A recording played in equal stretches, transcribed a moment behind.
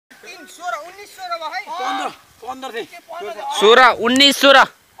16 19 16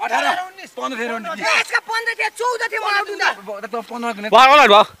 18 15 थियो यसका 15 थियो 14 थियो मलाई उठ्दा त 15 किन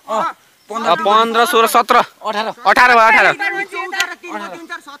भयो 15 16 17 18 18 भयो 18 15 थियो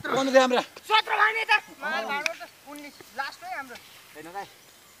हाम्रो 17 भने त माल भाडो त 19 लास्टमै हाम्रो हैन दाइ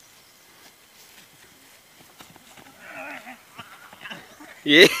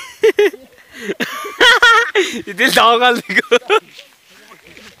ए इति दगल दिको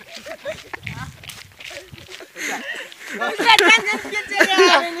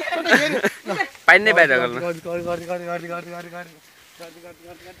पाइने बाहिर गर्न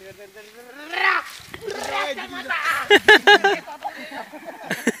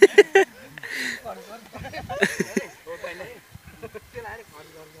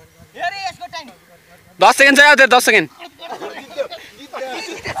हेरे यसको टाइम 10 सेकेन्ड छ 10 सेकेन्ड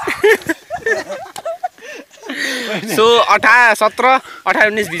सो 18 17 18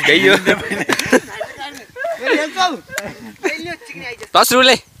 19 20 गइयो 10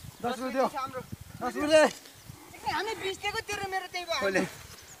 रुले 10 रुपियाँ 10 रुपियाँ हामी 20 दिएको तेरो मेरो त्यही भयो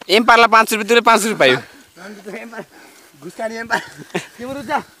एम्पायरलाई 5 रुपियाँ तिरो 5 रुपियाँ पायो घुसकानी एम्पायर तिम्रो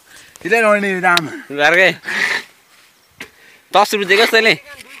जा किन रहने दाम गर्गे 10 रुपियाँ दिएको तैँले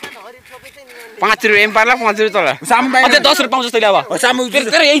 5 रुपियाँ एम्पायरलाई 5 रुपियाँ तल सामु अझै 10 रुपियाँ पाउँछस् तैँले अब सामु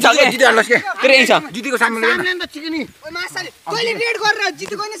तेरो यही छ के जितिहाल्नुस् के तेरो यही छ जितेको सामुले सामने त चिकनी ओइ मासाले तैले रेड गरेर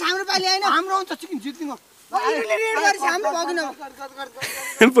जितेको नि हाम्रो पाली हैन हाम्रो हुन्छ चिकन जित्नु अहिले रेड गरेछ हाम्रो भगिन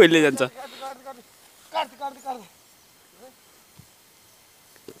पहिले जान्छ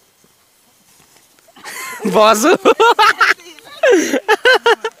बस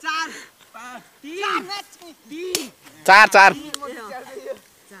 4 4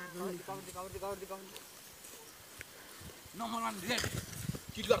 नम्बर 1 रेड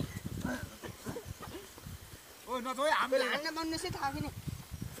किट गर ओइ नजोइ हामीले हान्न बन्ने चाहिँ थाहा छैन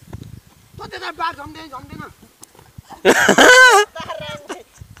त त्यता बार झम्दैन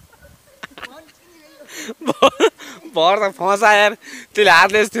भर त फसा यार त्यसले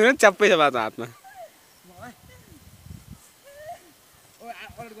हातले यस्तो च्याप्पै छ बाटो हातमा ओइ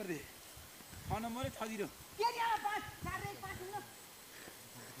अलर्ट गर्दे फोन नम्बर 6 0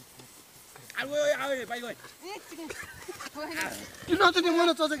 आउ भाइ गयो किन नचोदे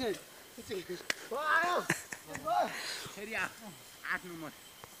मलाई चोचके आयो फेरि 8 नम्बर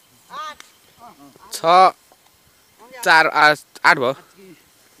 6 4 8 भयो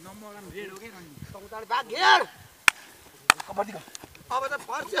नम्बर 1 रेड हो के तौतार बाग घेर कबड्डी अब त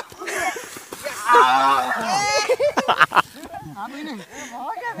फर्छ हामी नै हो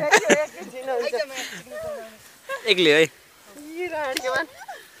क्या भेट्यो एकछिन हुन्छ एक्लै है यी राड के मान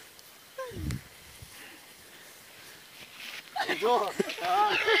जो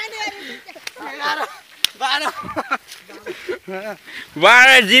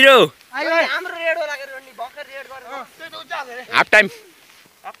 12-0 आयो हाम्रो रेड होला के रन्नी भक्कर रेड गरेर त्यो त उता गरे हाफ टाइम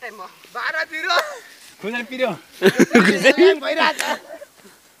हाफ टाइम हो 12-0 खुजन पिर्यो भइराछ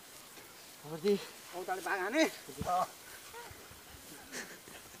हर्दी औताले बाग हाने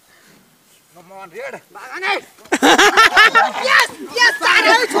नम्बर 1 रेड बाग हाने यस यस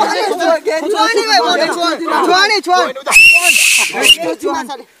तारे छोड्ने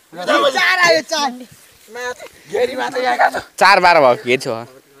चार आयो चार गेरी मात्र यहाँ छ 4-12 भयो के छ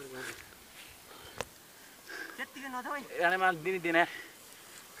त्यतिकै नथाउ यानेमा दिने दिने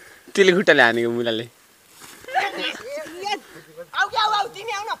त्यसले खुट्टाले हानेको मुलाले आउ के आउ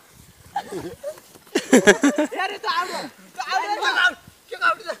तिमी आउ न यार त आउ के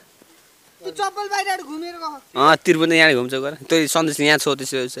गाउँ तु चप्पल बाहिरबाट घुमेर गयो तिरुपति यहाँ घुम्छ गएर त्यो सन्देशले यहाँ छ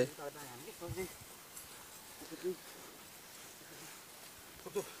त्यसो चाहिँ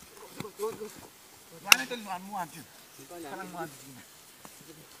जाने त म आन्छु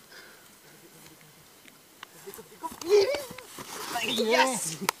यस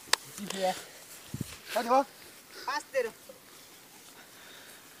कति भयो 5 तेरो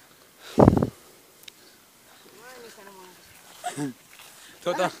छ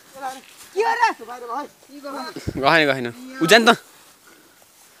त के हो र बाहिर भयो गएन उजान त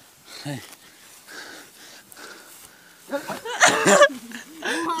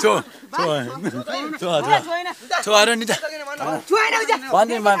छो अरे नि त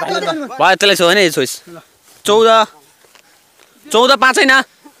भन्ने मा भाइ भयो त्यसलाई छ भने छोइस 14 5 होइन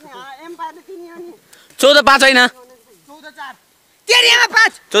 14 5 होइन 14-4 तेरियामा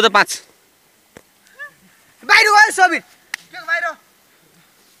 5 14 5 बाहिर गयो सबिर के बाहिर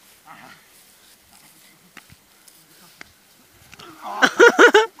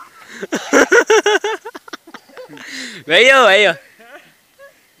भयो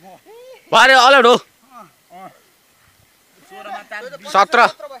भरे अलर्ट हो 17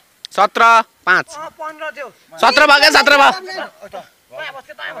 17 5 15 थियो 17 भयो क्या 17 भयो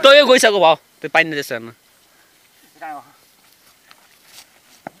त यो गइसक्यो भयो त्यो पाइने रहेछ हेर्नु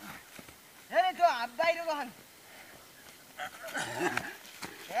हेरे त्यो बाहिरको खान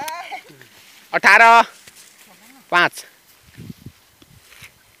 18 5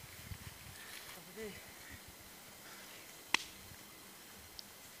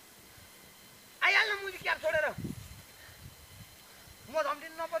 आइहाल्नु मुजी क्याप छोडेर म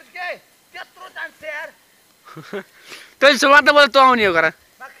धम्टिन नपर्छ के त्यत्रो चान्स यार त्यो सुरुवात त बोल तँ आउने हो गर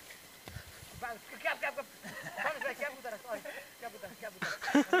क्याप क्याप क्याप उतार क्याप उतार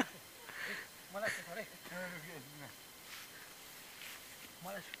मलाई छोडे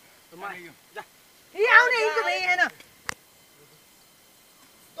मलाई ए आउने हिजो भए हैन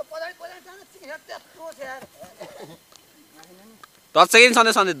त पछाडी जान चिन त्यत्रो छ यार 10 सेकेन्ड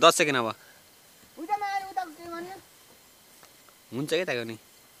सधैँ 10 सेकेन्ड अब उतामा आएर उताको के भन्नु हुन्छ के ताको नि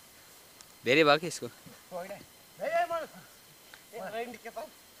धेरै भयो कि यसको होइन ए मलाई ए रेन्ट के पाउ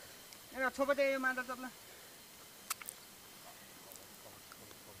ए छोपे चाहिँ यो मात्र चप्ला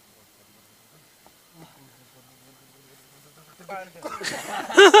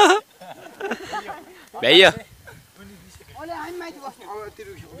भ्याइयो ओले हामी माथि बस्ने अब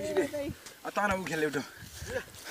तिरो बिसले ताना उ खेल्यो